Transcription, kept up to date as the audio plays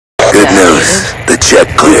The check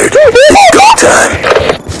cleared. It's go time.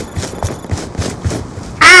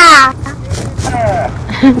 Ah!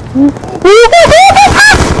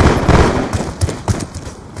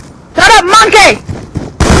 Shut up, monkey!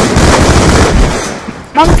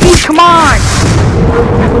 Monkey, come on!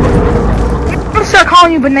 I'm gonna start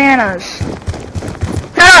calling you bananas.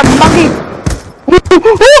 Shut up, monkey!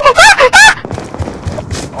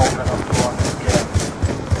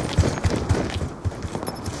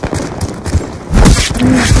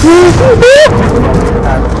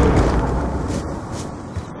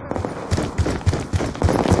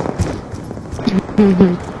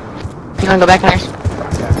 You wanna go back, nurse?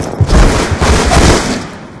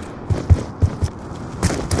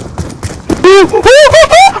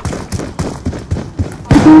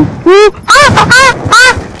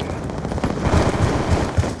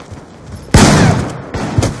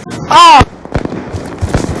 Oh!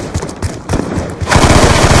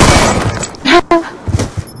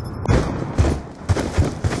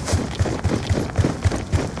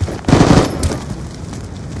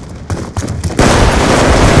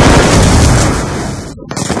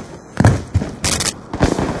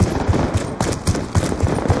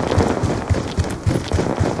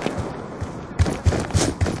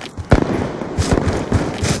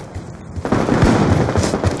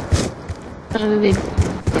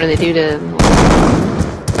 What do they do to...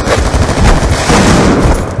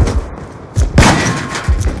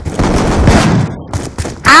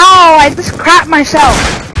 Ow! I just crapped myself.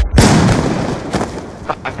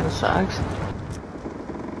 Fucking sucks.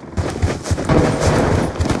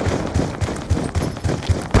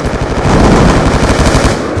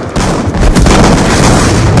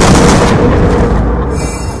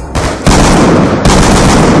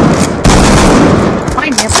 My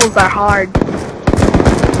nipples are hard.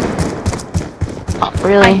 Oh,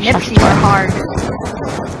 really? My nipsies are hard.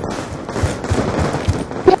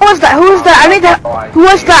 Who was that? Who was that? Who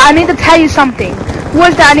was that? I need to tell you something. Who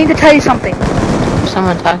was that? I need to tell you something.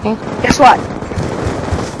 Someone talking? Guess what?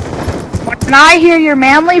 When I hear your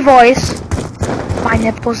manly voice, my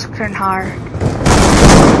nipples turn hard.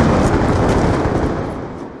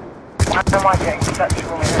 Why am I getting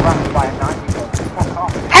sexually harassed by a 9-year-old? Fuck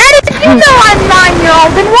off. How did you know I'm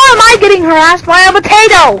 9-year-old? Then why am I getting harassed by a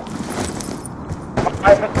potato?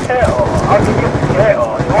 A potato? I'll give you a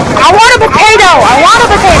potato. I want a potato! I want a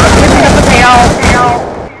potato! Give me a potato!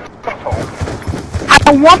 I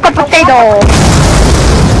want the potato!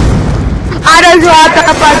 I just want the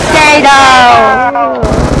potato!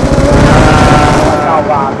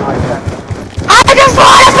 I just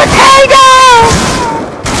want a potato!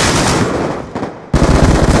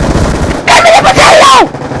 Give me the potato!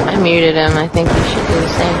 I muted him. I think you should do the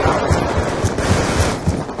same.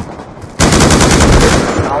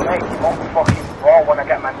 I'll make you won't fucking roll when I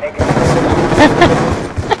get my nigga.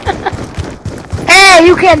 Hey,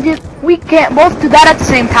 you can't do. We can't both do that at the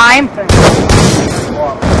same time.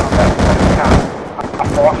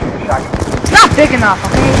 It's not big enough,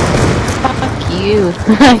 okay? Fuck you.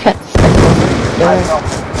 I got sick.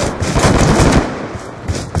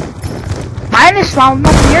 Mine is small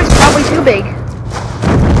enough, and yours is probably too big.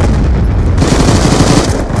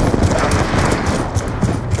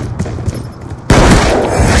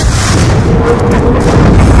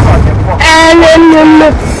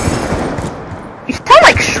 You sound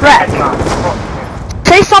like Shrek.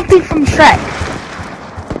 Say something from Shrek.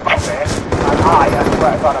 That's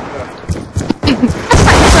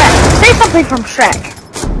like Shrek. Say something from Shrek.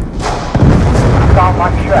 Sound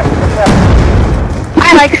like Shrek.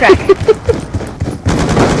 I like Shrek.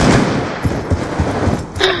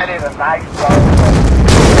 I need a nice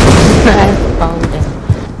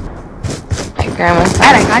My grandma's I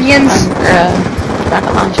like onions.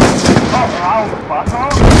 rocket launcher.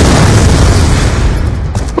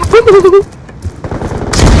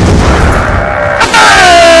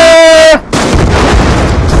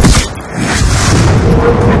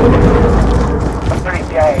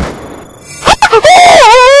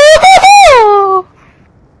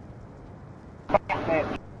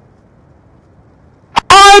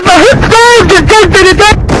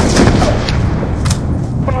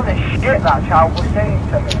 That child was saying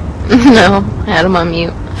to me. No, I had him on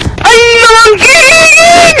mute. I'm a monkey!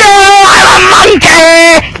 No, I'm a monkey!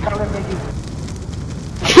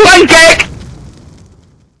 Monkey!